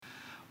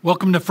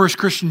Welcome to First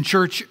Christian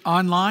Church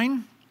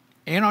online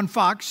and on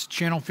Fox,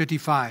 Channel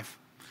 55.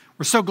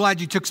 We're so glad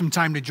you took some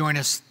time to join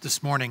us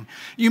this morning.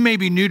 You may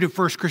be new to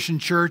First Christian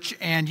Church,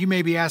 and you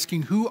may be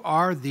asking, who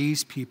are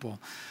these people?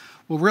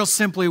 Well, real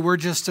simply, we're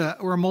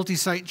a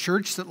multi-site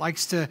church that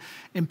likes to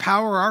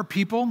empower our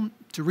people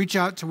to reach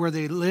out to where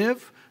they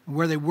live, and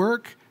where they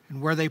work,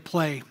 and where they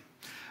play.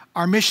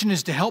 Our mission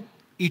is to help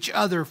each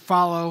other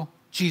follow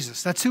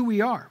Jesus. That's who we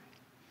are.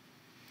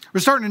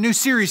 We're starting a new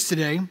series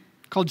today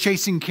called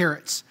Chasing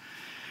Carrots.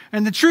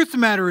 And the truth of the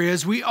matter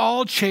is, we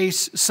all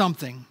chase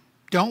something,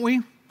 don't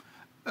we?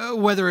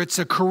 Whether it's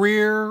a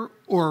career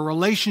or a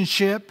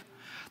relationship,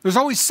 there's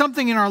always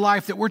something in our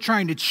life that we're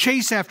trying to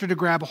chase after to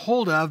grab a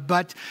hold of.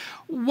 But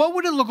what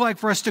would it look like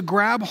for us to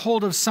grab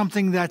hold of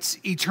something that's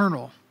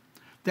eternal,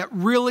 that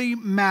really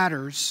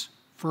matters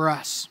for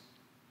us?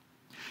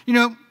 You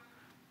know,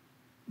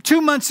 2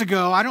 months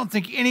ago, I don't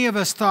think any of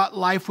us thought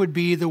life would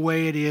be the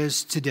way it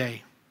is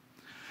today.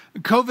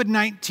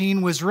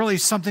 COVID-19 was really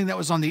something that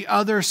was on the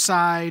other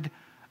side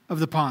of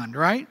the pond,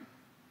 right?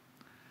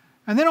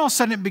 And then all of a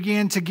sudden it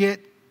began to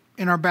get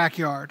in our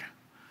backyard.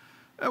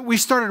 We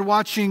started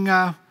watching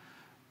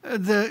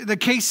the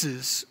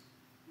cases.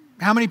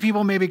 How many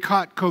people maybe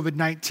caught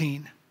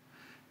COVID-19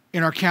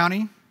 in our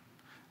county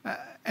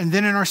and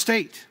then in our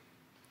state?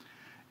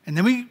 And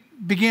then we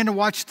began to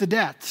watch the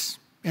deaths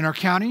in our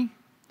county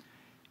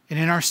and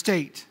in our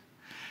state.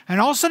 And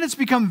all of a sudden it's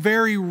become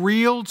very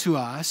real to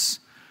us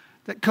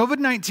that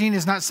COVID-19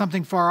 is not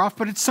something far off,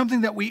 but it's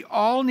something that we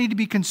all need to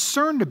be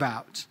concerned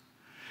about.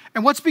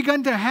 And what's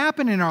begun to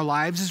happen in our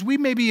lives is we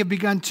maybe have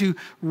begun to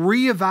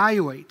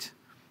reevaluate,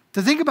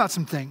 to think about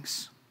some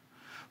things.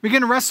 We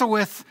begin to wrestle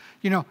with,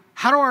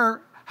 how do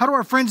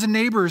our friends and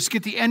neighbors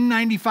get the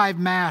N95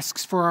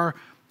 masks for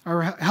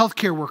our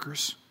healthcare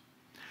workers?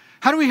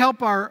 How do we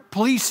help our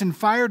police and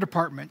fire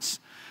departments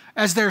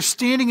as they're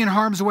standing in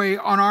harm's way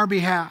on our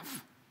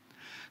behalf?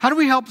 How do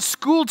we help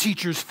school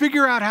teachers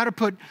figure out how to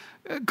put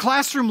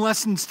classroom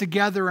lessons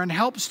together and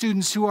help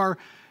students who are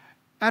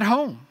at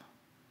home?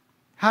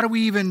 How do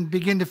we even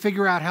begin to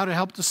figure out how to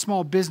help the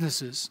small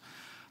businesses,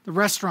 the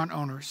restaurant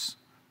owners,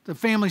 the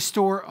family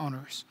store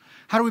owners?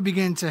 How do we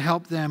begin to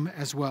help them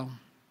as well?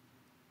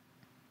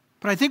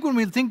 But I think when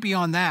we think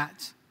beyond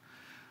that,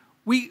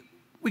 we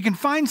can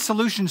find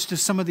solutions to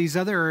some of these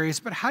other areas,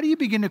 but how do you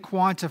begin to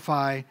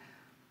quantify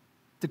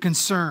the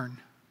concern,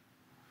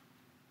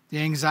 the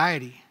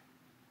anxiety,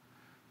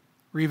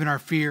 or even our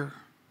fear?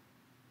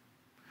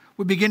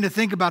 We begin to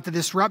think about the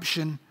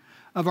disruption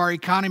of our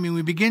economy.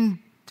 We begin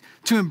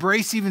to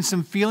embrace even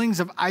some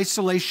feelings of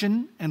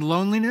isolation and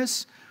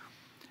loneliness.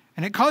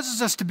 And it causes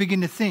us to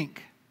begin to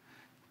think,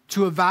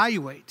 to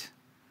evaluate,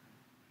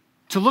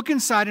 to look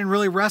inside and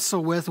really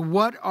wrestle with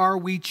what are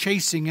we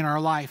chasing in our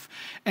life.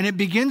 And it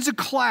begins a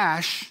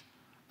clash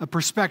of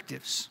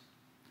perspectives.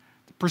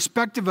 The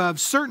perspective of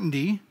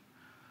certainty,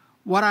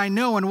 what I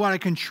know and what I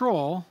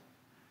control,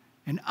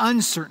 and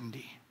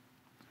uncertainty,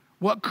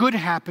 what could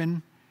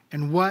happen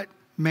and what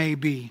may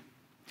be.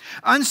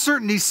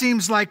 Uncertainty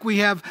seems like we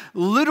have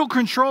little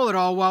control at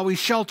all while we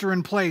shelter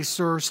in place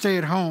or stay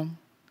at home.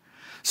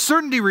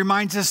 Certainty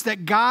reminds us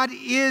that God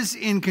is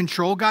in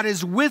control, God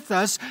is with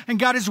us, and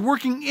God is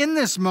working in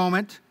this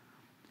moment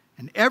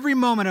and every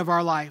moment of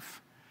our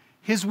life.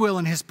 His will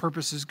and His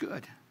purpose is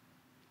good.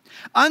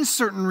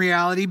 Uncertain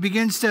reality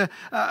begins to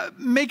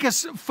make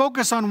us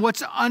focus on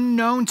what's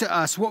unknown to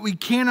us, what we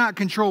cannot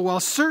control, while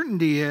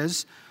certainty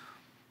is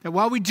that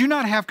while we do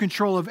not have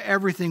control of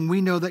everything,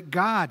 we know that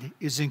God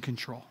is in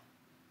control.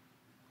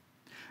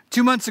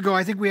 2 months ago,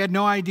 I think we had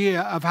no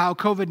idea of how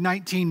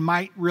COVID-19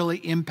 might really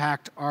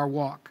impact our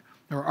walk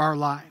or our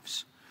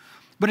lives.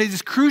 But it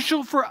is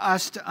crucial for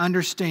us to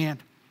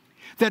understand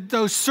that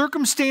those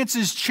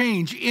circumstances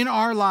change in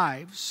our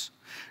lives.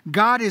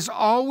 God is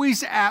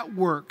always at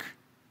work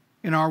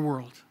in our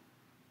world.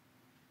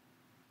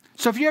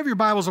 So if you have your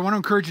Bibles, I want to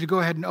encourage you to go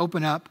ahead and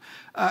open up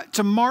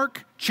to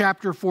Mark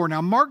chapter 4.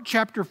 Now, Mark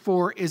chapter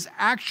 4 is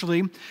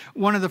actually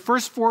one of the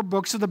first 4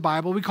 books of the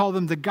Bible. We call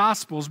them the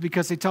Gospels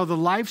because they tell the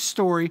life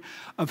story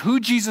of who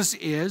Jesus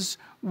is,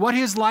 what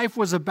His life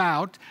was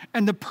about,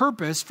 and the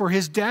purpose for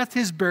His death,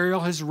 His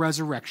burial, His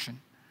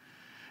resurrection.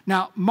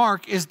 Now,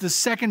 Mark is the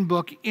second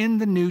book in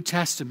the New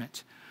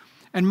Testament.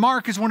 And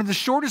Mark is one of the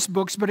shortest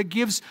books, but it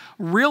gives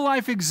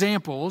real-life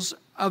examples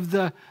of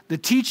the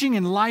teaching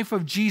and life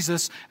of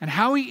Jesus and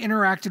how He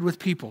interacted with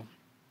people.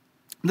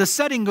 The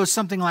setting goes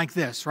something like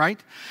this, right?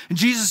 And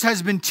Jesus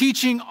has been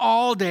teaching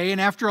all day, and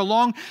after a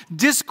long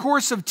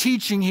discourse of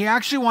teaching, He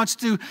actually wants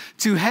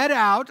to head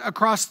out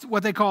across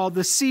what they call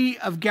the Sea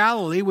of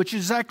Galilee, which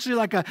is actually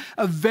like a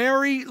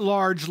very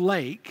large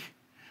lake.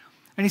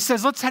 And He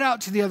says, let's head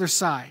out to the other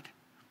side.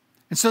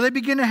 And so they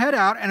begin to head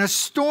out, and a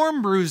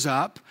storm brews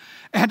up.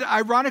 And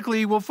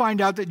ironically, we'll find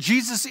out that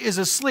Jesus is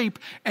asleep,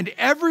 and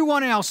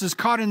everyone else is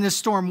caught in this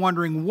storm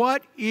wondering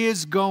what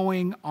is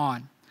going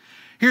on.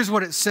 Here's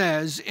what it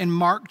says in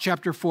Mark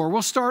chapter 4.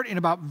 We'll start in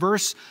about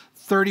verse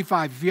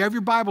 35. If you have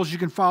your Bibles, you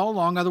can follow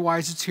along.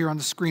 Otherwise, it's here on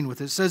the screen with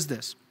it. It says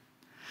this.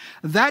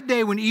 That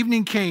day when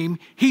evening came,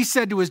 he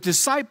said to his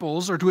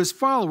disciples or to his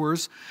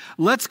followers,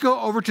 "Let's go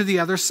over to the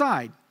other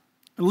side."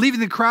 Leaving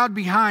the crowd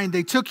behind,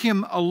 they took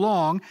him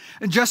along,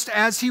 just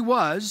as he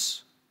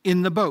was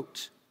in the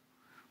boat.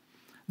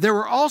 There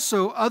were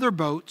also other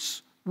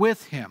boats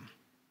with him.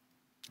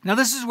 Now,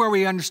 this is where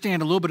we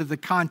understand a little bit of the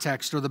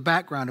context or the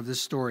background of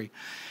this story.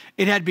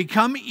 It had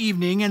become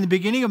evening, and the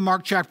beginning of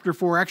Mark chapter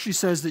 4 actually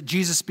says that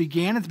Jesus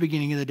began at the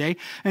beginning of the day.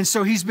 And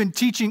so he's been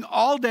teaching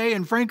all day,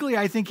 and frankly,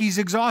 I think he's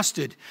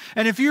exhausted.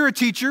 And if you're a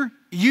teacher,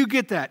 you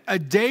get that. A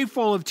day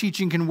full of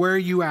teaching can wear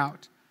you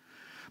out.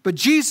 But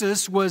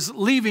Jesus was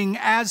leaving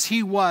as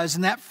he was,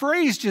 and that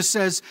phrase just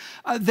says,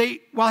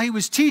 while he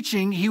was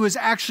teaching, he was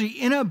actually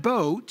in a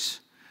boat,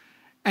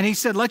 and he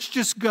said, "Let's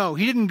just go."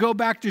 He didn't go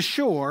back to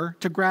shore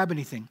to grab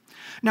anything.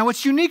 Now,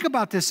 what's unique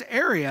about this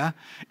area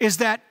is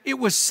that it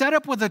was set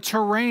up with a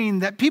terrain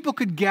that people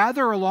could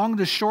gather along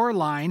the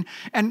shoreline,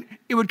 and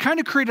it would kind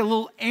of create a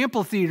little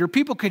amphitheater.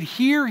 People could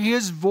hear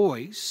his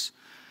voice,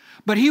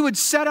 but he would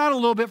set out a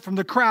little bit from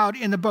the crowd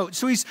in the boat.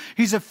 So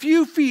he's a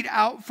few feet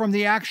out from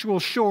the actual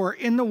shore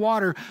in the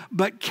water,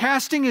 but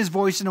casting his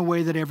voice in a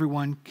way that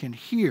everyone can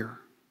hear.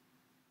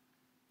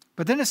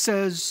 But then it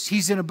says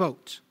he's in a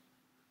boat.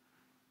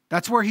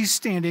 That's where he's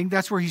standing.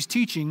 That's where he's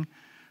teaching.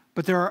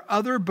 But there are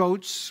other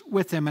boats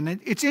with him. And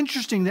it's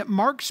interesting that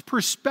Mark's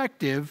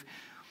perspective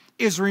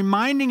is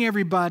reminding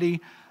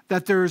everybody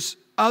that there's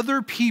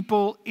other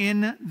people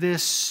in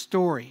this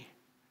story,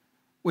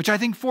 which I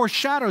think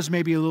foreshadows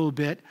maybe a little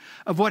bit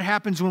of what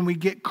happens when we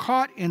get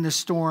caught in the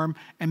storm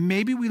and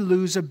maybe we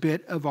lose a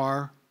bit of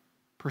our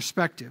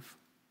perspective.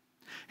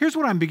 Here's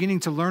what I'm beginning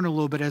to learn a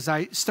little bit as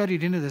I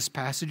studied into this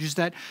passage is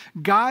that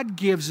God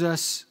gives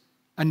us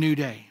a new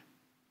day.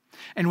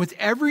 And with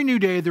every new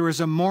day, there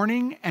is a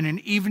morning and an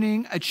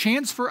evening, a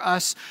chance for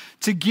us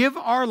to give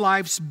our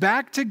lives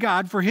back to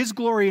God for his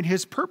glory and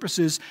his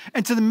purposes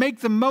and to make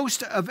the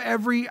most of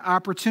every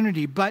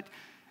opportunity. But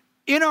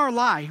in our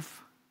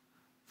life,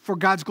 for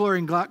God's glory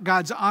and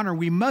God's honor,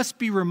 we must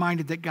be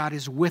reminded that God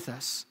is with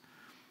us,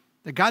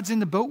 that God's in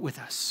the boat with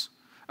us,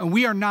 and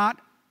we are not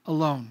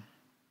alone.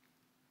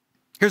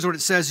 Here's what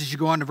it says as you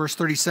go on to verse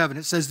 37.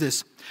 It says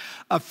this: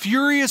 "A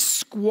furious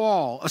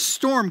squall, a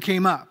storm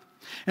came up,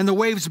 and the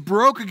waves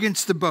broke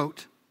against the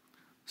boat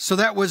so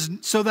that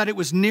it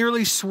was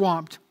nearly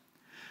swamped.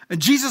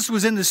 And Jesus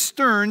was in the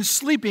stern,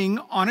 sleeping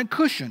on a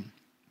cushion.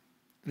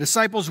 The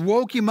disciples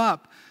woke him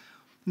up,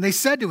 and they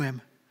said to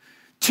him,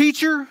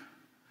 'Teacher,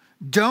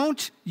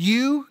 don't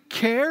you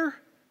care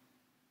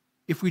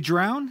if we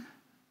drown?'"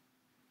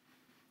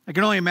 I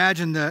can only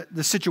imagine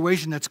the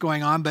situation that's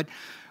going on, but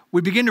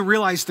we begin to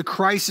realize the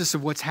crisis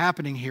of what's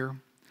happening here.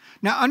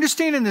 Now,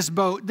 understand in this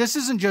boat, this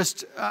isn't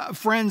just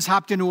friends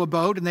hopped into a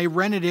boat and they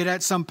rented it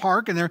at some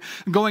park and they're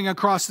going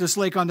across this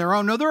lake on their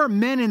own. No, there are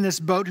men in this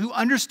boat who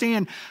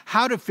understand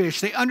how to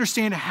fish. They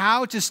understand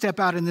how to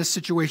step out in this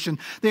situation.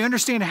 They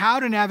understand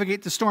how to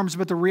navigate the storms.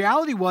 But the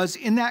reality was,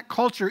 in that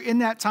culture, in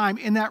that time,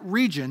 in that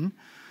region,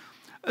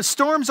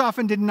 storms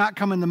often did not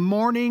come in the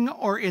morning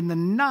or in the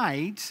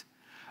night,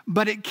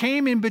 but it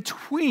came in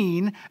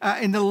between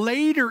in the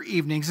later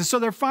evenings. And so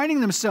they're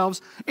finding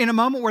themselves in a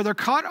moment where they're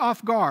caught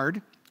off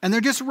guard, and they're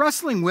just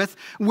wrestling with,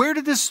 where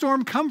did this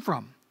storm come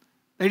from?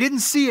 They didn't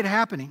see it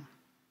happening.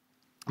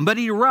 But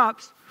it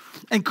erupts,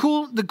 and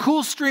the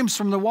cool streams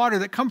from the water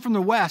that come from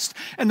the west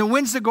and the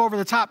winds that go over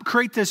the top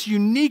create this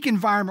unique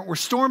environment where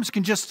storms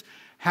can just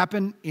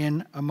happen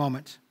in a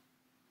moment.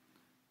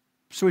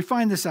 So we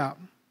find this out.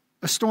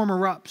 A storm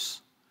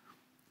erupts,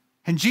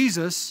 and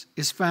Jesus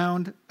is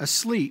found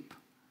asleep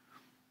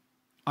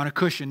on a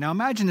cushion. Now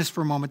imagine this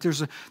for a moment.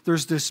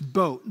 There's this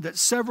boat that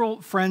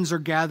several friends are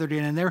gathered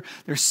in, and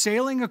they're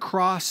sailing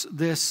across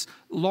this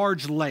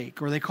large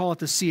lake, or they call it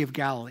the Sea of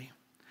Galilee.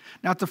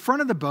 Now at the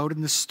front of the boat,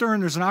 in the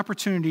stern, there's an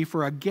opportunity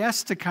for a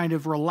guest to kind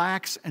of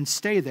relax and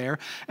stay there.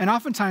 And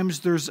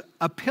oftentimes there's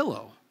a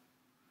pillow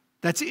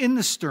that's in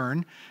the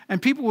stern,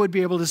 and people would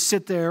be able to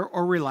sit there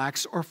or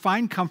relax or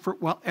find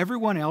comfort while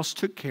everyone else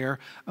took care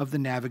of the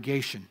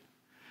navigation.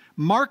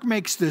 Mark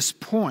makes this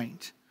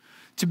point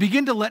to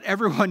begin to let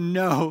everyone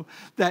know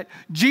that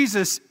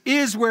Jesus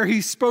is where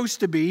he's supposed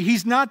to be.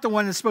 He's not the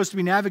one that's supposed to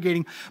be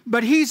navigating,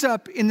 but he's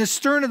up in the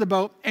stern of the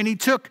boat, and he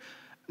took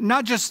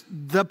not just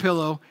the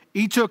pillow,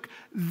 he took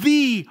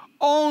the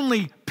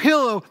only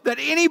pillow that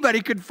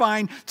anybody could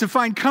find to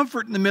find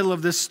comfort in the middle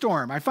of this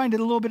storm. I find it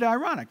a little bit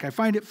ironic. I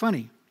find it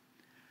funny.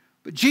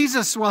 But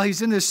Jesus, while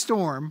he's in this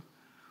storm,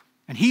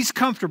 and he's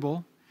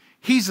comfortable,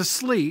 he's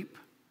asleep,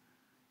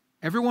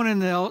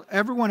 everyone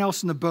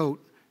else in the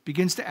boat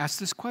begins to ask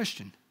this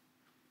question: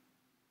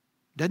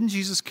 doesn't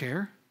Jesus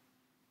care?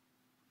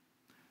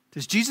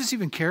 Does Jesus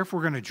even care if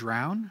we're going to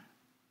drown?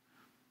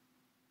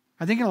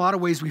 I think in a lot of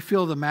ways we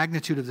feel the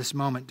magnitude of this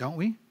moment, don't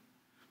we?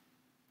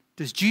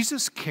 Does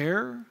Jesus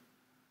care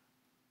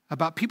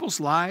about people's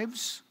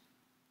lives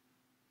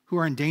who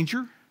are in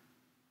danger?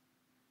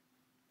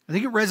 I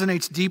think it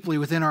resonates deeply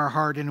within our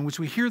heart, and as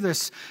we hear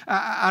this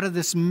out of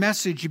this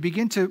message, you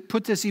begin to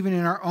put this even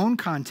in our own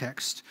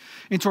context,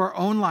 into our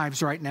own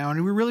lives right now,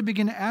 and we really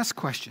begin to ask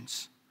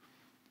questions.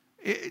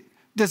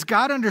 Does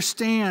God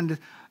understand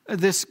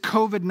this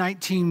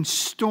COVID-19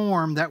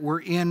 storm that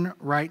we're in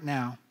right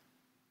now?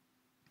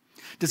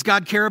 Does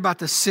God care about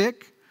the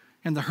sick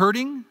and the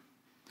hurting,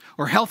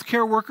 or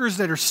healthcare workers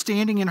that are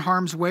standing in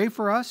harm's way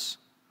for us?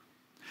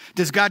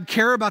 Does God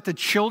care about the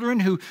children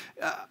who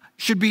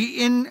should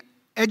be in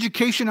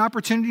education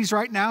opportunities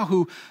right now,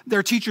 who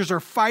their teachers are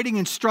fighting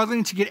and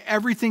struggling to get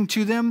everything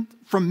to them,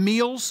 from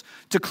meals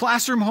to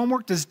classroom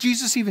homework? Does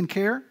Jesus even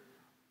care?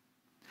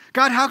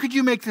 God, how could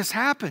you make this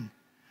happen?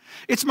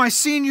 It's my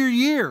senior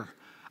year.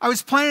 I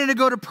was planning to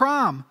go to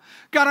prom.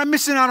 God, I'm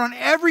missing out on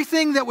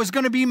everything that was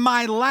going to be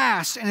my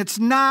last, and it's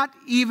not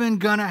even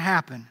going to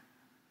happen.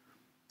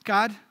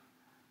 God,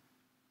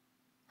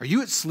 are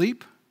you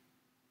asleep?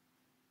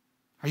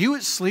 Are you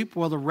asleep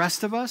while the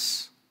rest of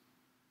us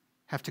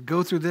have to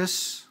go through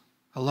this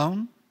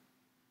alone?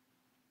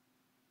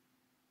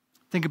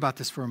 Think about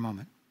this for a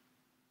moment.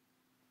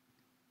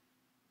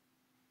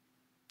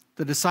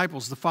 The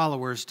disciples, the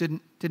followers,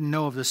 didn't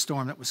know of the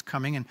storm that was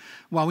coming. And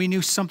while we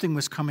knew something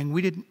was coming,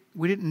 we didn't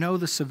know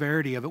the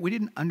severity of it. We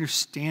didn't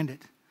understand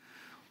it.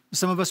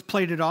 Some of us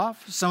played it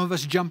off. Some of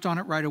us jumped on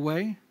it right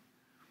away.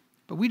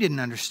 But we didn't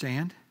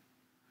understand.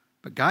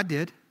 But God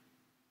did.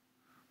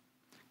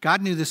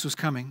 God knew this was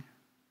coming.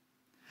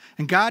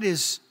 And God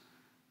is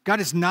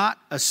not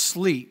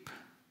asleep.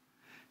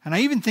 And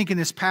I even think in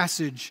this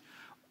passage,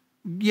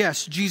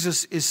 yes,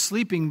 Jesus is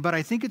sleeping, but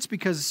I think it's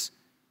because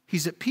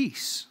he's at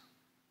peace.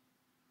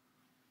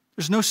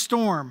 There's no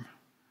storm.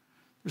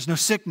 There's no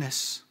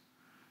sickness.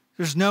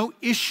 There's no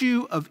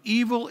issue of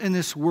evil in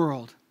this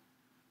world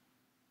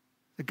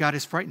that God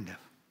is frightened of.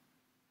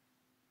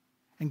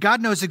 And God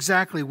knows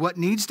exactly what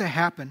needs to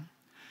happen.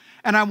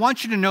 And I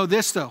want you to know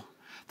this, though,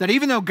 that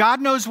even though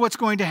God knows what's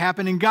going to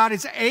happen and God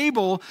is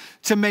able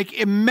to make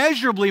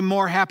immeasurably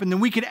more happen than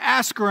we could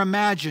ask or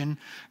imagine,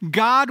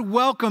 God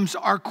welcomes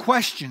our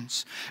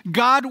questions.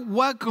 God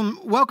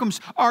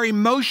welcomes our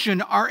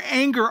emotion, our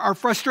anger, our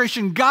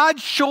frustration.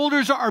 God's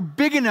shoulders are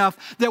big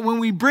enough that when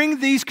we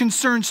bring these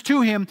concerns to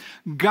him,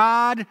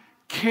 God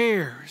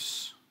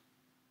cares.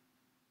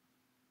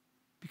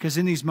 Because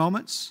in these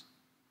moments,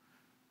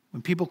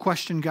 when people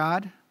question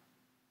God,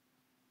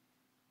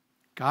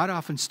 God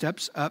often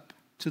steps up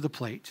to the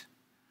plate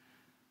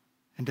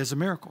and does a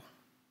miracle.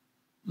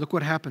 Look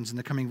what happens in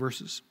the coming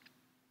verses.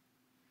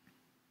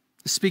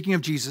 Speaking of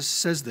Jesus,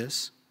 says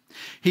this: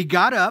 he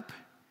got up,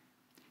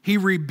 he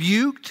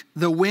rebuked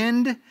the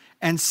wind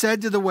and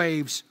said to the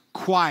waves,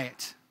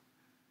 "Quiet,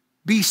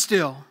 be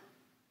still."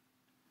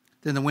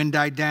 Then the wind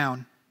died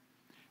down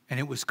and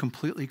it was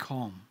completely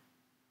calm.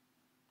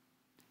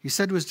 He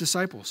said to his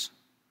disciples,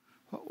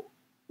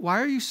 "Why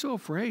are you so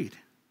afraid?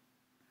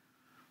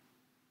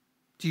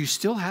 Do you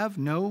still have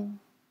no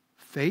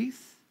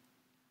faith?"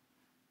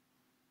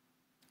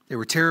 They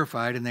were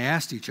terrified and they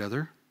asked each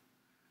other,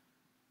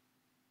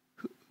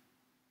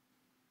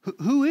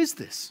 Who is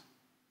this?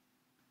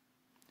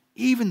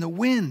 Even the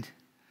wind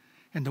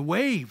and the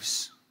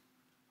waves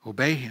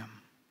obey him.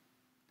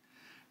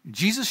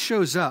 Jesus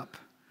shows up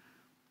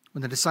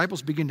when the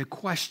disciples begin to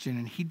question,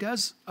 and he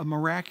does a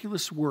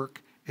miraculous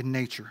work in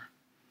nature.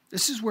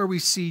 This is where we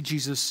see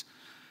Jesus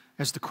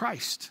as the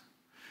Christ.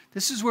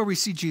 This is where we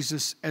see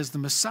Jesus as the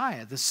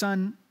Messiah, the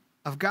Son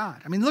of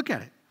God. I mean, look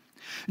at it.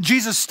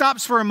 Jesus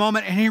stops for a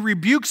moment and he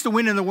rebukes the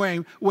wind and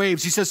the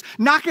waves. He says,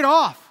 "Knock it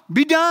off.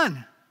 Be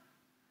done."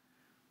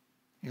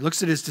 He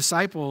looks at his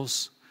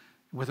disciples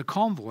with a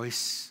calm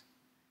voice.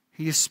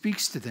 He just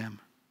speaks to them.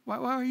 Why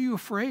are you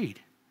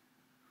afraid?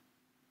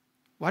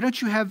 Why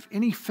don't you have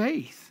any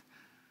faith?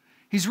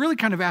 He's really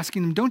kind of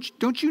asking them,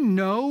 don't you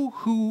know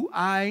who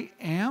I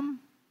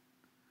am?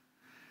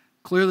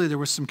 Clearly, there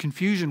was some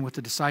confusion with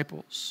the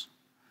disciples.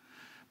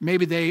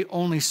 Maybe they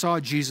only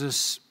saw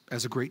Jesus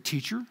as a great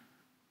teacher.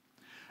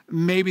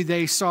 Maybe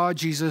they saw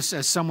Jesus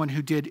as someone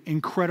who did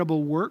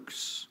incredible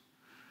works.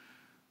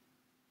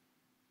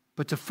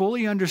 But to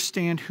fully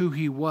understand who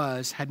he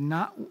was had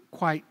not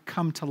quite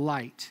come to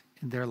light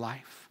in their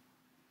life.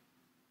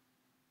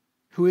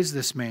 Who is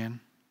this man?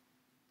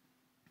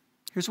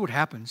 Here's what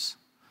happens.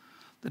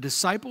 The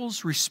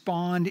disciples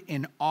respond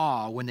in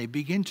awe when they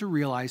begin to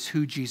realize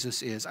who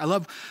Jesus is. I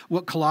love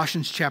what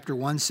Colossians chapter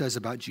 1 says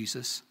about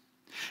Jesus.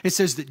 It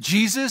says that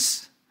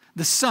Jesus,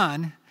 the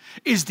Son,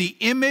 is the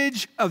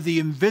image of the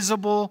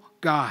invisible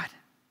God.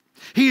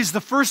 He is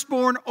the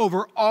firstborn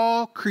over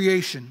all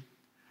creation.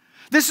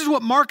 This is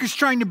what Mark is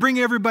trying to bring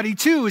everybody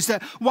to, is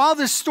that while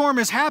this storm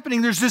is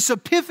happening, there's this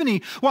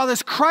epiphany. While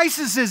this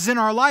crisis is in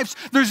our lives,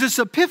 there's this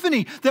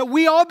epiphany that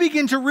we all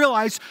begin to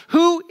realize,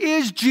 who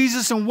is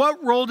Jesus and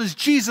what role does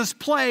Jesus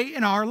play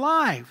in our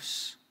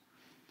lives?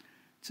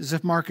 It's as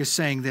if Mark is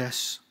saying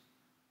this.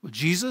 Well,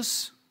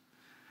 Jesus,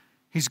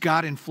 he's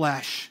God in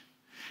flesh.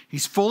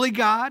 He's fully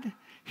God.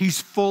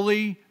 He's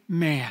fully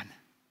man.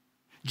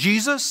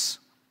 Jesus,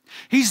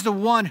 he's the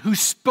one who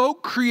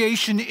spoke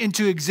creation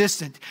into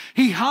existence.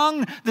 He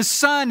hung the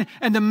sun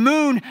and the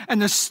moon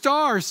and the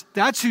stars.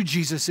 That's who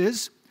Jesus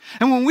is.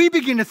 And when we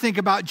begin to think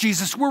about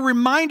Jesus, we're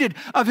reminded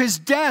of his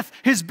death,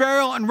 his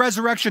burial, and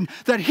resurrection,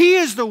 that he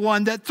is the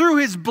one that through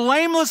his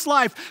blameless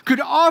life could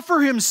offer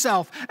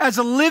himself as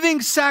a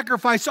living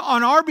sacrifice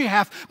on our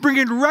behalf,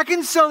 bringing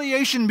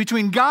reconciliation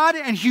between God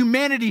and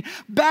humanity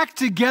back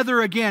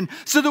together again,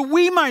 so that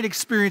we might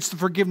experience the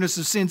forgiveness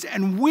of sins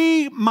and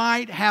we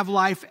might have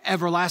life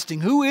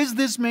everlasting. Who is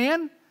this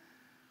man?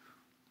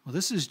 Well,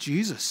 this is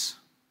Jesus.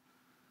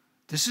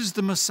 This is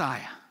the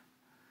Messiah.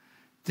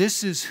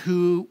 This is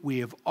who we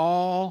have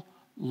all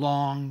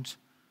longed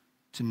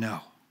to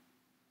know.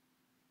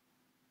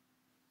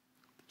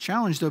 The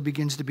challenge, though,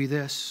 begins to be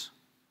this.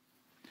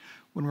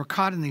 When we're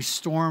caught in these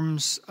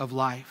storms of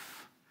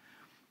life,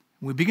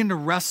 we begin to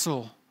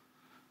wrestle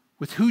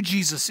with who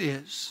Jesus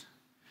is.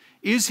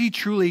 Is he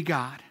truly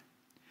God?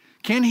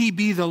 Can he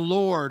be the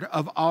Lord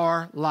of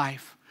our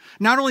life?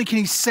 Not only can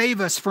he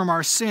save us from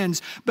our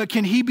sins, but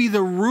can he be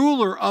the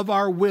ruler of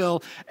our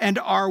will and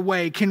our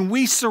way? Can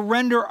we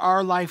surrender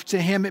our life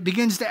to him? It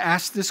begins to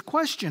ask this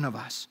question of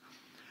us.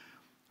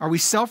 Are we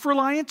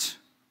self-reliant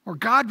or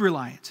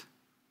God-reliant?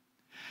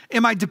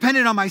 Am I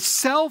dependent on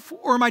myself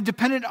or am I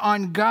dependent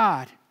on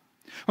God?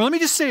 Well, let me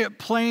just say it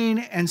plain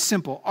and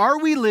simple. Are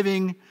we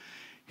living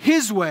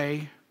his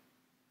way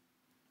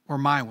or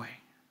my way?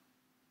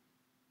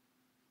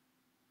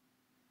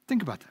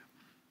 Think about that.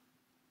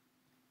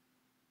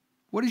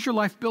 What is your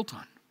life built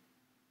on?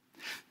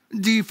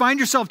 Do you find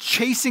yourself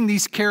chasing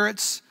these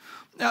carrots,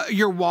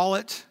 your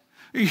wallet,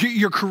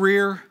 your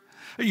career,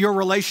 your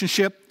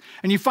relationship,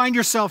 and you find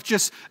yourself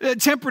just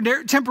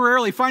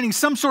temporarily finding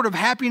some sort of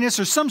happiness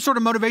or some sort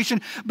of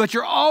motivation, but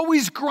you're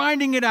always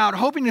grinding it out,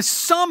 hoping to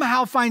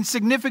somehow find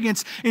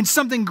significance in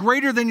something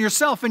greater than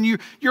yourself, and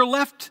you're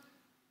left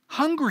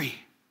hungry,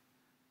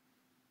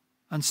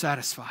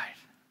 unsatisfied?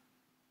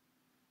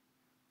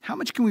 How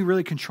much can we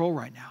really control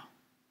right now?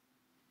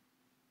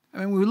 I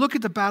mean, when we look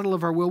at the battle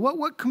of our will,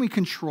 what can we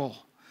control?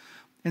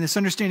 In this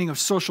understanding of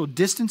social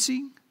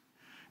distancing,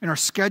 in our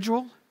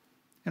schedule,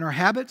 in our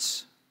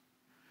habits.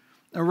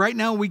 Right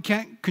now, we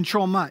can't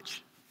control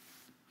much.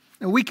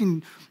 We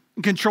can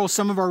control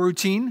some of our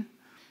routine.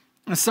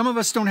 Some of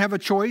us don't have a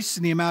choice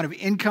in the amount of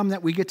income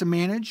that we get to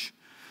manage.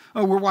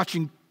 We're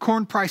watching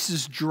corn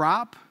prices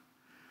drop.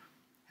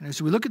 And as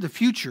we look at the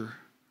future,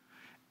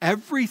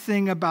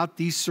 everything about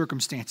these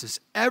circumstances,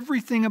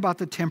 everything about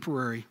the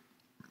temporary,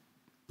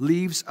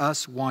 leaves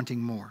us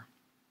wanting more.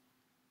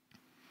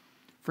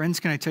 Friends,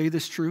 can I tell you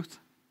this truth?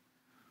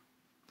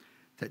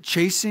 That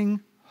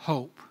chasing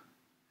hope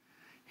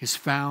is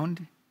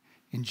found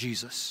in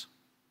Jesus.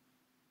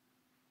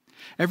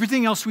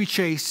 Everything else we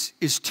chase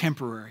is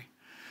temporary.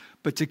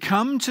 But to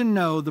come to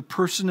know the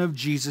person of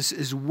Jesus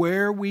is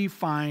where we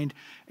find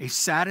a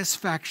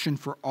satisfaction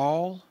for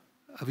all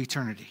of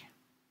eternity.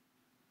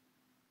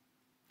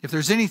 If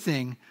there's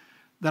anything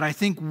that I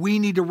think we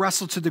need to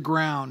wrestle to the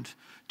ground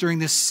during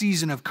this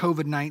season of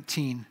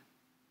COVID-19,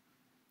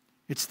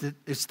 it's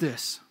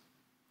this.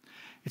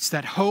 It's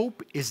that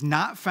hope is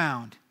not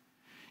found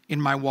in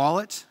my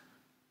wallet,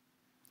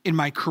 in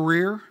my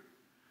career,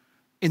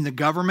 in the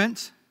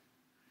government,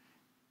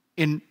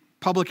 in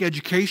public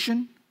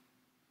education,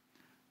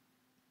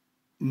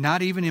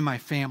 not even in my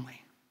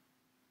family.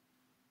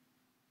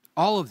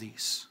 All of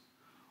these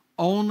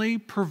only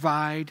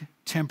provide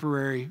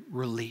temporary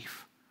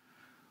relief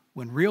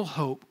when real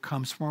hope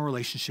comes from a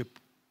relationship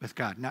with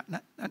God.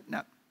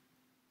 Now,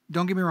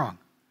 don't get me wrong.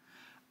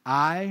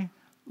 I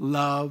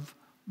love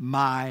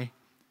my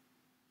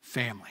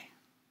family.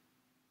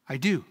 I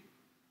do.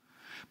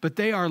 But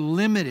they are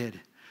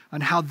limited on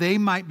how they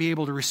might be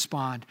able to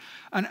respond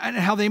and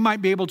how they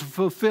might be able to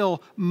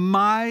fulfill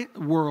my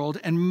world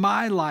and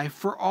my life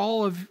for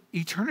all of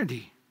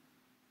eternity.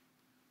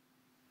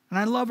 And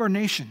I love our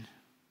nation.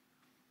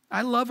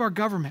 I love our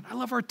government. I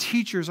love our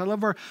teachers. I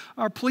love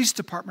our police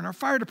department, our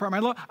fire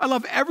department. I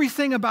love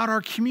everything about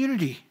our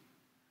community.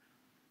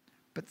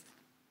 But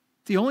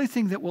the only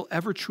thing that will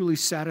ever truly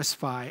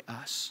satisfy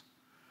us,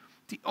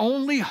 the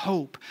only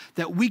hope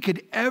that we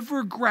could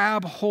ever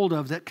grab hold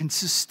of that can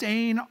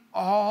sustain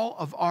all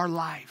of our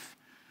life,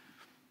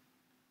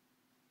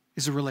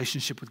 is a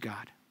relationship with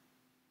God.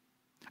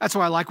 That's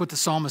why I like what the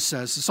psalmist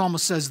says. The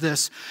psalmist says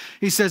this.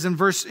 He says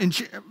in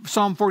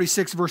Psalm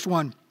 46, verse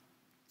 1,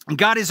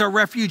 God is our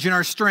refuge and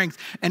our strength,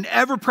 an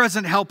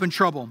ever-present help in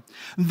trouble.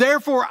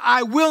 Therefore,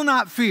 I will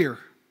not fear,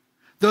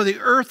 though the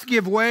earth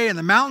give way and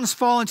the mountains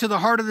fall into the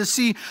heart of the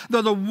sea,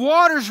 though the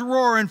waters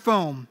roar and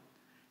foam,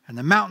 and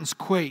the mountains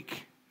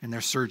quake in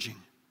their surging.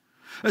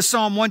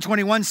 Psalm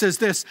 121 says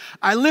this,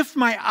 I lift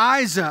my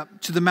eyes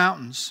up to the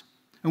mountains.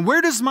 And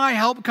where does my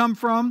help come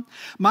from?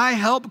 My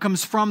help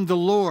comes from the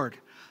Lord,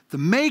 the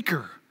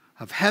maker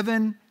of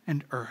heaven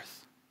and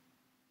earth.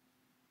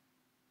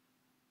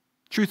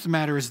 Truth of the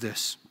matter is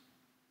this.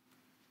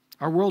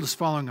 Our world is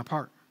falling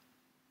apart.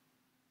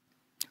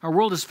 Our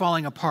world is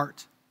falling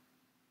apart.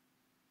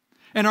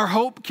 And our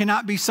hope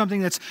cannot be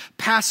something that's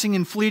passing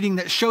and fleeting,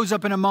 that shows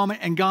up in a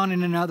moment and gone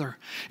in another.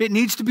 It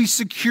needs to be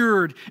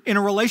secured in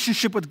a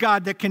relationship with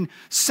God that can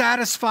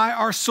satisfy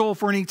our soul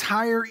for an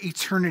entire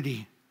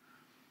eternity.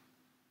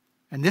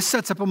 And this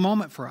sets up a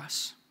moment for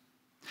us.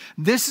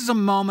 This is a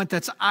moment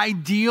that's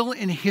ideal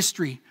in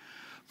history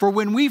for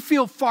when we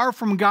feel far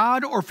from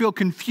God or feel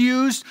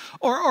confused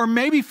or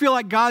maybe feel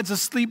like God's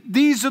asleep.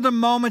 These are the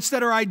moments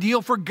that are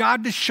ideal for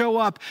God to show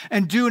up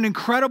and do an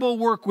incredible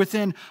work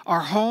within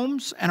our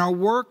homes and our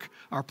work,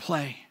 our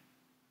play.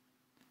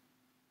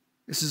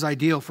 This is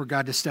ideal for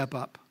God to step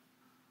up,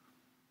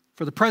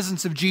 for the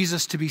presence of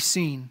Jesus to be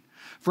seen,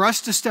 for us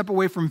to step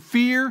away from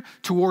fear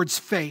towards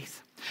faith.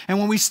 And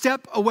when we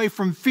step away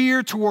from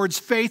fear towards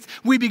faith,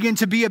 we begin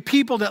to be a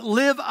people that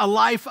live a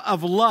life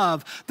of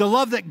love, the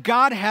love that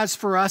God has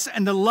for us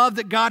and the love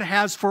that God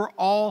has for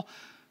all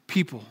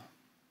people.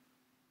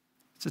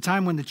 It's a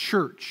time when the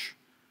church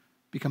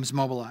becomes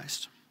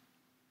mobilized.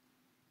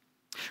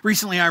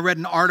 Recently, I read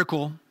an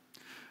article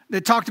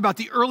that talked about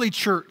the early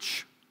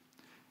church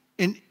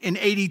in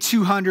AD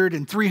 200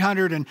 and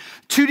 300, and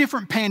two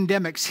different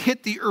pandemics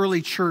hit the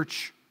early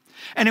church.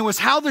 And it was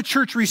how the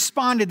church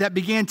responded that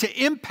began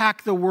to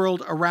impact the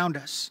world around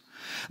us.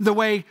 The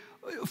way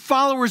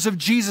followers of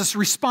Jesus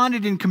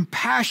responded in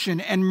compassion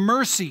and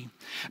mercy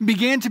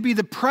began to be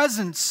the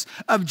presence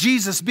of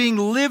Jesus being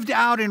lived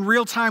out in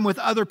real time with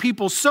other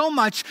people, so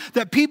much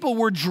that people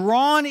were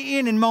drawn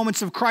in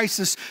moments of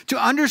crisis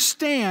to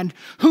understand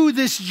who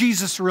this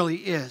Jesus really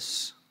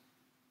is.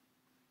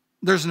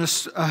 There's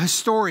a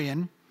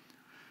historian,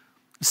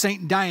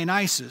 Saint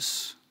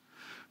Dionysius,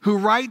 who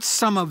writes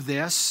some of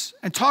this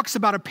and talks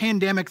about a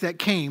pandemic that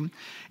came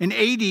in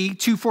AD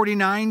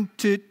 249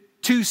 to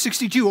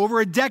 262, over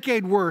a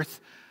decade worth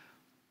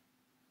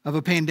of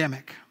a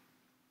pandemic.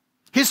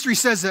 History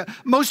says that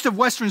most of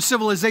Western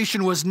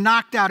civilization was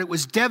knocked out. It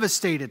was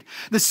devastated.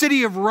 The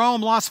city of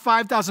Rome lost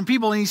 5,000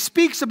 people, and he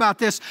speaks about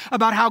this,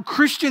 about how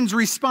Christians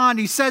respond.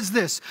 He says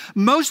this: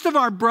 most of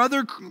our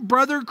brother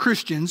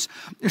Christians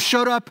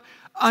showed up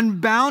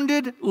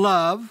unbounded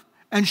love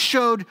and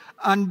showed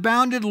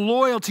unbounded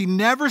loyalty,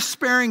 never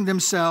sparing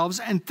themselves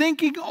and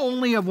thinking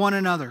only of one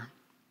another.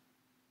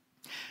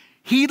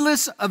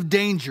 Heedless of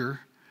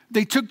danger,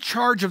 they took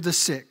charge of the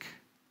sick,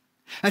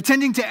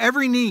 attending to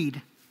every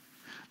need,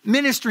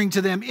 ministering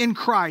to them in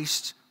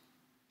Christ,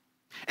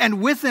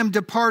 and with them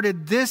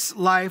departed this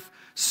life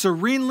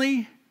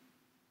serenely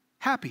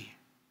happy.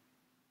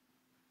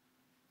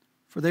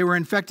 For they were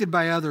infected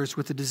by others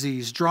with the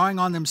disease, drawing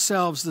on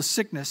themselves the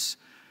sickness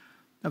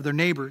of their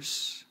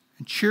neighbors,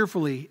 and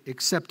cheerfully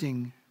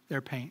accepting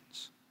their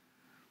pains.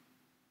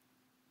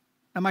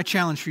 Now, my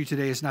challenge for you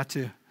today is not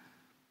to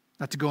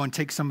go and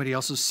take somebody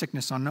else's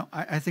sickness on. No,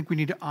 I think we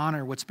need to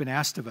honor what's been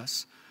asked of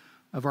us,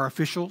 of our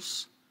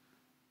officials,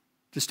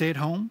 to stay at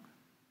home.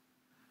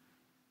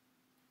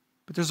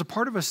 But there's a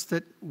part of us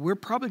that we're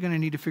probably going to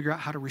need to figure out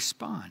how to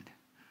respond,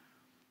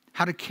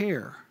 how to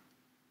care,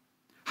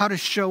 how to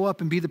show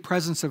up and be the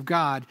presence of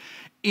God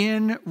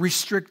in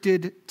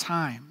restricted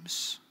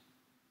times.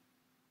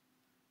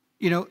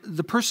 You know,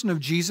 the person of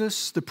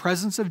Jesus, the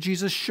presence of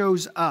Jesus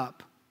shows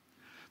up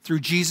through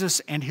Jesus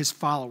and his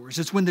followers.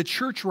 It's when the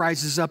church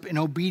rises up in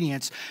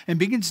obedience and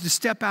begins to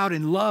step out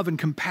in love and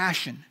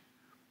compassion.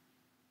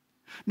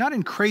 Not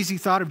in crazy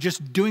thought of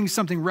just doing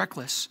something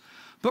reckless,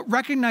 but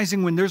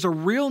recognizing when there's a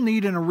real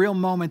need and a real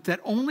moment that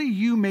only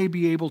you may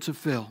be able to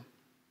fill.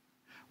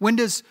 When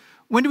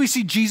do we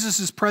see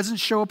Jesus' presence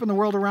show up in the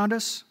world around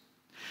us?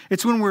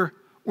 It's when we're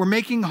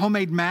making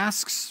homemade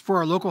masks for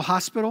our local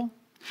hospital.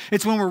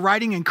 It's when we're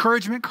writing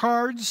encouragement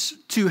cards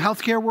to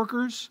healthcare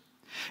workers.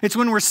 It's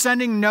when we're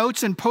sending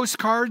notes and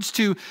postcards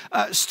to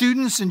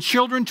students and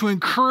children to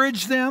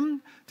encourage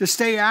them to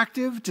stay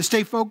active, to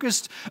stay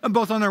focused,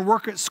 both on their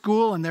work at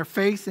school and their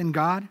faith in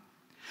God.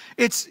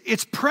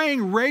 It's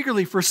praying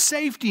regularly for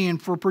safety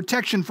and for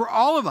protection for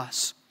all of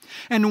us,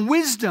 and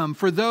wisdom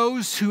for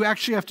those who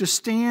actually have to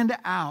stand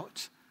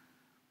out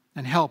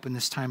and help in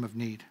this time of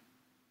need.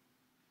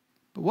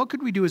 But what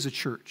could we do as a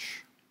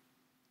church?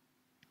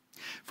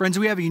 Friends,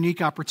 we have a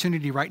unique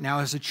opportunity right now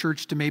as a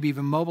church to maybe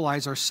even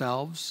mobilize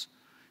ourselves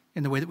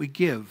in the way that we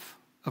give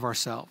of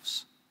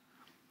ourselves.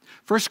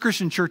 First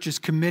Christian Church is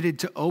committed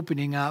to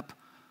opening up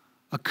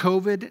a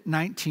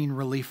COVID-19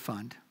 relief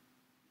fund.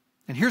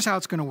 And here's how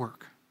it's going to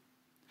work.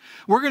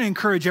 We're going to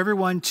encourage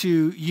everyone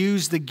to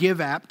use the Give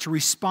app to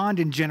respond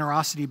in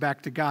generosity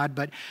back to God,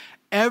 but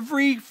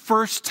every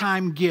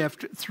first-time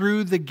gift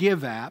through the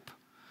Give app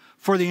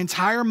for the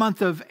entire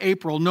month of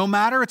April, no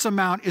matter its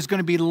amount, is going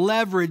to be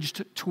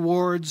leveraged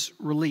towards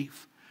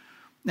relief.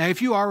 Now,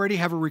 if you already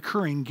have a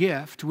recurring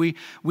gift, we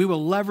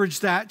will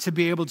leverage that to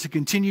be able to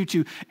continue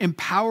to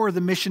empower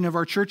the mission of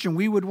our church, and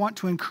we would want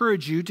to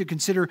encourage you to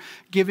consider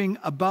giving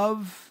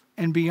above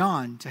and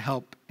beyond to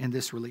help in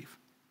this relief.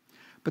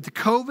 But the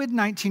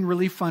COVID-19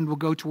 Relief Fund will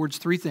go towards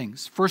three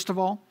things. First of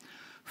all,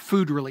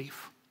 food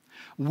relief.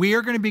 We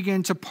are going to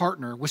begin to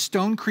partner with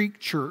Stone Creek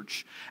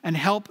Church and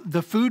help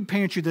the food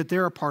pantry that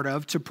they're a part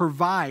of to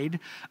provide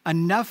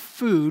enough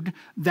food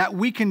that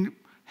we can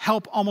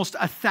help almost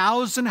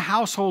 1,000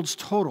 households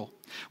total.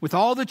 With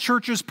all the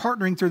churches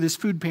partnering through this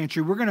food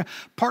pantry, we're going to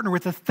partner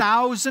with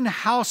 1,000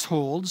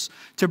 households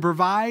to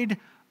provide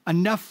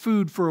enough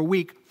food for a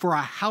week for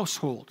a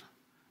household.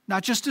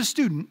 Not just a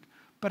student,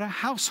 but a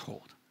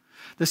household.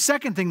 The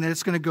second thing that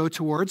it's going to go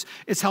towards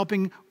is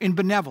helping in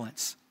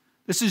benevolence.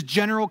 This is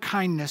general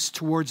kindness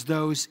towards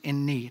those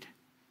in need.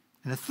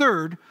 And the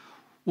third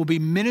will be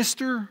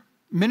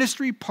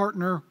ministry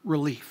partner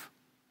relief.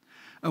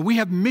 We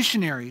have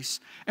missionaries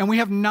and we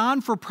have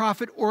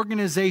non-for-profit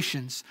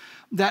organizations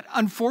that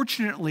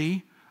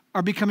unfortunately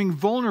are becoming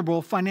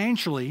vulnerable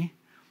financially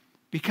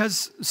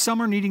because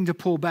some are needing to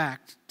pull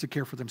back to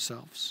care for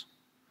themselves.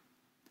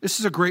 This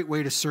is a great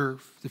way to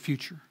serve the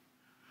future.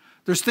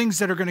 There's things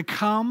that are going to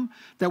come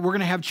that we're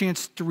going to have a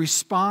chance to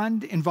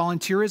respond in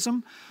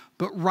volunteerism,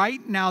 but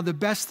right now the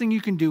best thing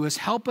you can do is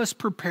help us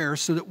prepare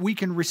so that we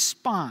can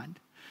respond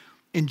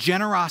in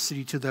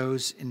generosity to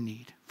those in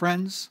need.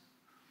 Friends,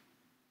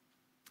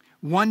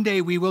 one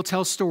day we will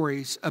tell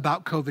stories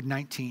about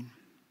COVID-19.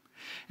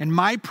 And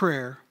my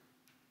prayer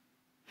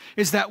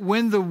is that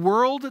when the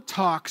world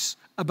talks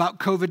about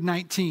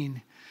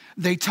COVID-19,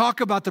 they talk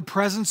about the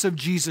presence of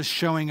Jesus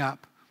showing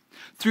up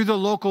through the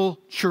local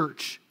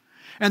church.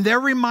 And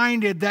they're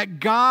reminded that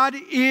God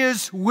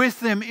is with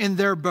them in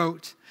their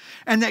boat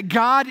and that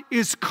God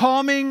is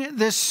calming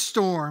this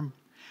storm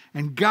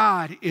and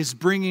God is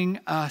bringing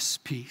us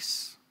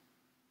peace.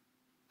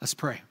 Let's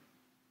pray.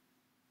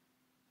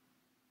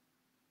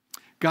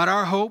 God,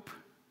 our hope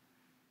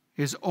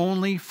is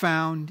only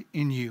found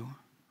in you.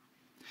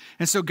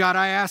 And so, God,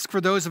 I ask for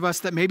those of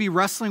us that may be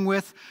wrestling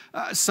with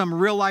some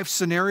real life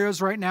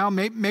scenarios right now.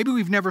 Maybe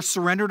we've never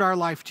surrendered our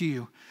life to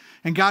you.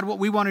 And God, what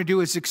we want to do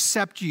is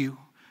accept you.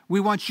 We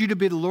want you to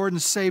be the Lord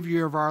and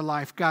Savior of our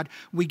life. God,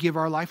 we give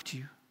our life to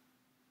you.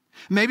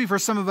 Maybe for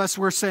some of us,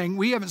 we're saying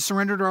we haven't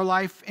surrendered our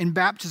life in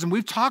baptism.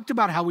 We've talked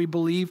about how we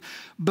believe,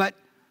 but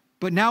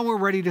now we're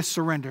ready to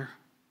surrender.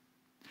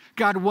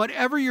 God,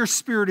 whatever your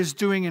Spirit is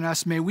doing in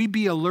us, may we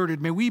be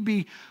alerted. May we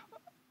be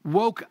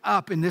woke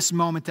up in this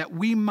moment that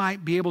we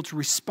might be able to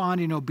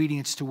respond in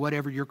obedience to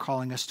whatever you're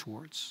calling us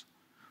towards.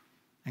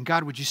 And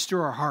God, would you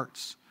stir our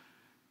hearts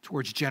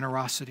towards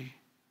generosity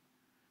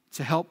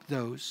to help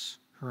those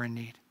who are in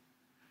need.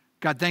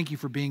 God, thank you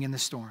for being in the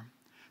storm.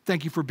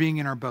 Thank you for being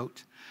in our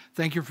boat.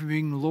 Thank you for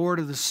being Lord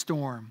of the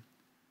storm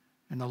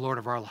and the Lord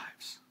of our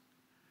lives.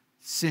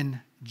 It's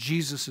in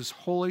Jesus'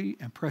 holy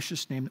and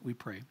precious name that we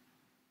pray.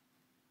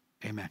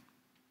 Amen.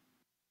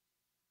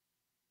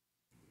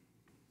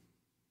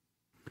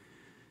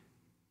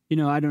 You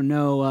know, I don't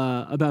know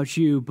about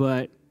you,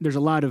 but there's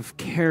a lot of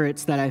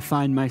carrots that I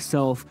find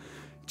myself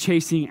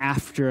chasing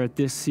after at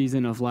this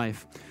season of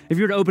life. If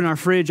you were to open our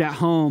fridge at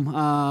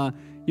home,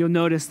 you'll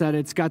notice that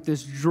it's got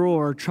this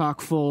drawer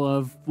chock full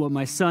of what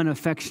my son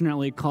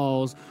affectionately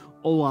calls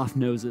Olaf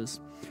noses.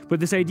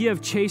 But this idea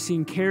of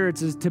chasing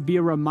carrots is to be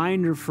a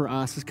reminder for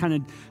us, is kind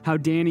of how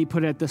Danny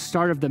put it at the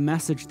start of the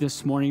message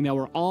this morning, that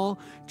we're all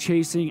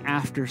chasing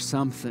after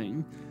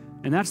something.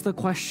 And that's the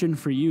question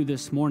for you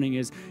this morning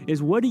is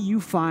what do you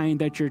find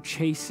that you're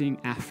chasing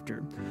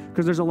after?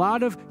 Because there's a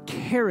lot of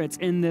carrots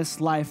in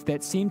this life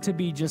that seem to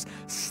be just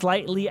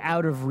slightly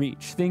out of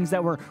reach, things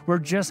that we're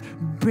just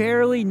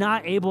barely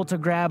not able to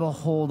grab a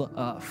hold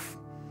of.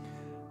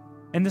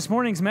 And this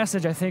morning's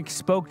message, I think,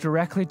 spoke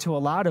directly to a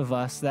lot of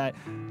us, that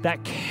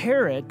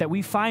carrot that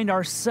we find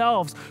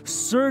ourselves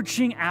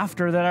searching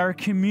after, that our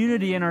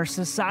community and our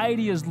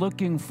society is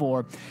looking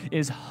for,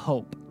 is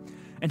hope.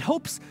 And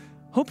hope's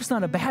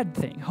not a bad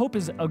thing. Hope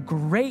is a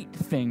great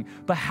thing.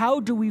 But how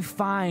do we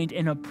find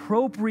an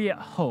appropriate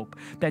hope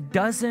that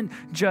doesn't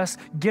just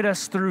get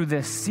us through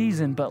this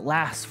season, but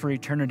lasts for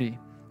eternity?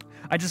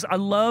 I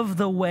love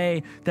the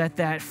way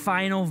that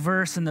final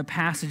verse in the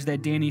passage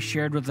that Danny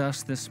shared with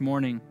us this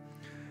morning.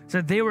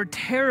 So they were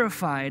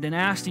terrified and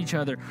asked each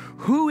other,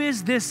 "Who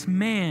is this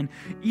man?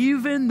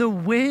 Even the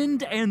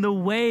wind and the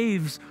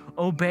waves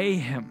obey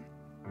him."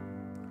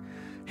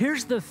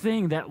 Here's the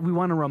thing that we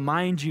want to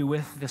remind you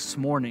with this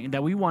morning,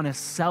 that we want to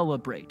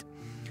celebrate,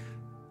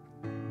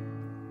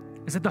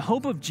 is that the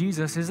hope of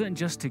Jesus isn't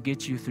just to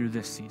get you through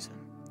this season.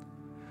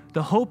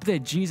 The hope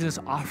that Jesus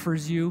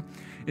offers you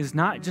is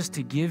not just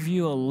to give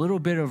you a little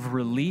bit of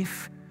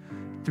relief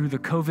through the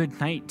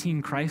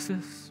COVID-19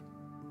 crisis.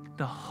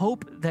 The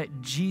hope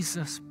that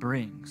Jesus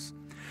brings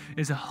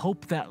is a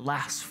hope that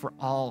lasts for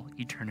all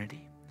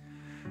eternity.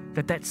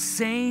 That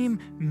same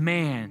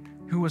man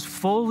who was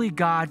fully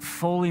God,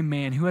 fully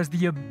man, who has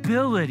the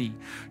ability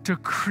to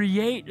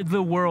create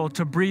the world,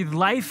 to breathe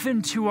life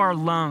into our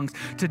lungs,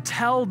 to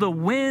tell the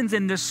winds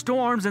and the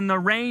storms and the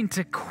rain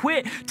to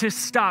quit, to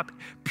stop,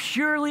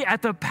 purely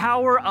at the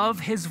power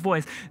of his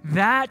voice,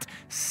 that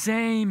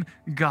same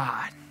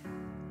God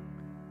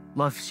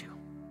loves you.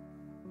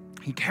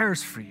 He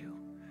cares for you.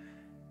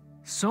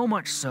 So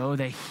much so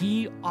that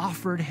he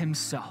offered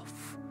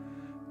himself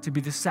to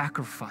be the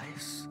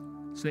sacrifice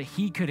so that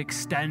he could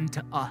extend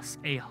to us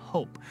a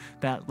hope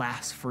that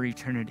lasts for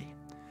eternity.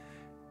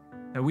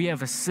 That we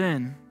have a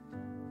sin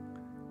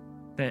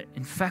that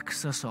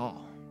infects us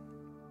all,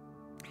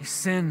 a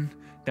sin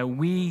that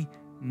we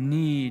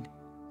need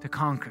to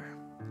conquer.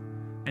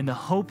 And the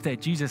hope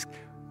that Jesus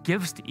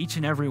gives to each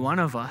and every one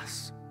of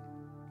us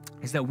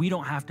is that we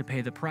don't have to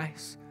pay the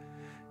price.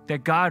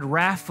 that God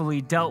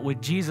wrathfully dealt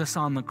with Jesus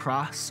on the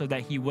cross so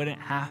that he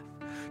wouldn't have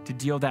to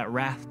deal that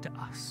wrath to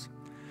us.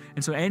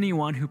 And so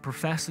anyone who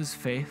professes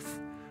faith,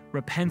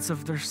 repents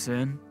of their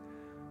sin,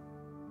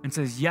 and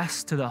says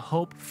yes to the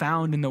hope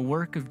found in the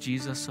work of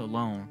Jesus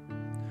alone,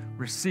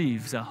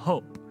 receives a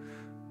hope,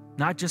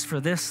 not just for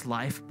this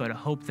life, but a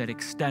hope that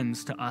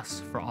extends to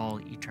us for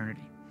all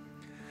eternity.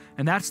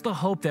 And that's the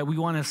hope that we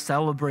want to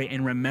celebrate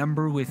and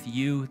remember with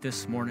you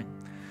this morning.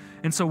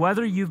 And so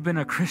whether you've been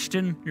a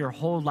Christian your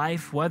whole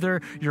life,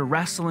 whether you're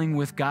wrestling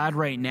with God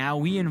right now,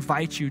 we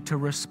invite you to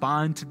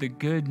respond to the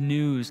good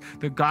news,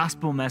 the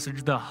gospel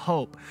message, the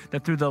hope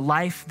that through the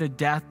life, the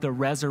death, the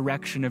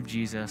resurrection of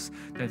Jesus,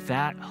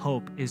 that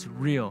hope is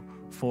real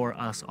for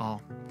us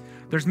all.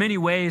 There's many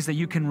ways that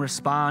you can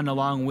respond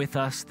along with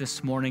us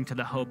this morning to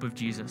the hope of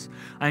Jesus.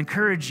 I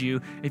encourage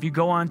you, if you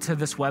go onto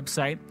this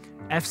website,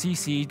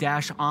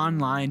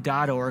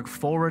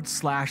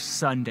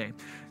 fcc-online.org/Sunday,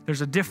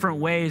 there's different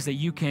ways that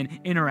you can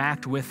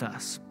interact with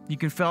us. You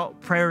can fill out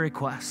prayer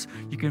requests.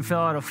 You can fill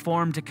out a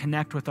form to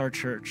connect with our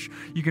church.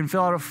 You can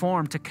fill out a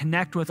form to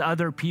connect with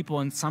other people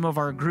in some of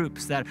our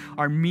groups that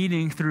are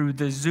meeting through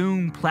the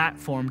Zoom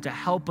platform to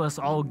help us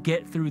all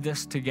get through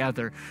this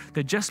together.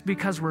 That just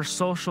because we're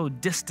social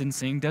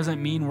distancing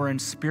doesn't mean we're in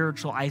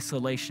spiritual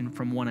isolation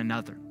from one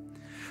another.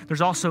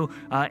 There's also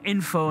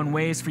info and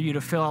ways for you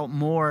to fill out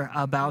more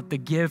about the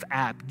Give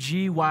app,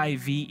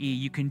 GYVE.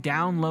 You can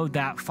download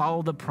that,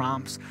 follow the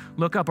prompts,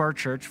 look up our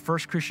church,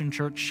 First Christian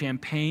Church,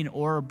 Champaign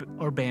or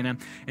Urbana,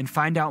 and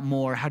find out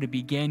more how to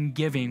begin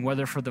giving,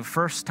 whether for the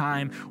first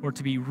time or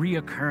to be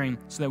reoccurring,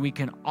 so that we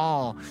can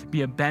all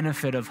be a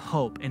benefit of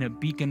hope and a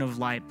beacon of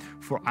light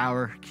for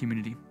our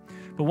community.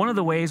 But one of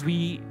the ways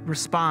we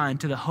respond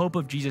to the hope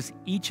of Jesus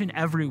each and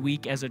every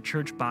week as a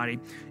church body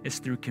is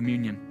through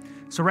communion.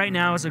 So right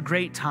now is a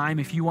great time,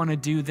 if you want to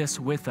do this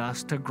with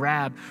us, to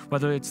grab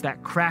whether it's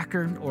that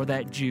cracker or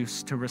that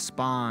juice to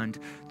respond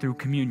through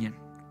communion.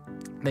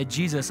 That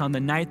Jesus, on the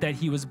night that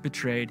he was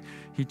betrayed,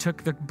 he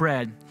took the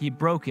bread, he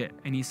broke it,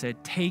 and he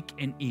said, "Take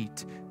and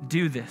eat.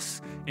 Do this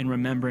in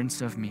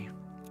remembrance of me."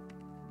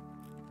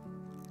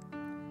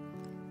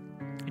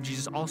 And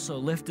Jesus also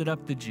lifted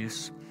up the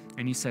juice,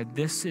 and he said,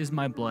 "This is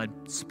my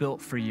blood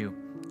spilt for you.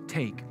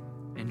 Take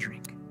and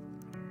drink."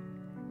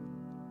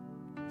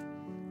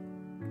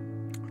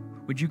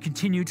 Would you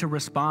continue to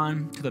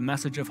respond to the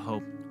message of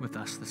hope with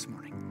us this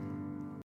morning?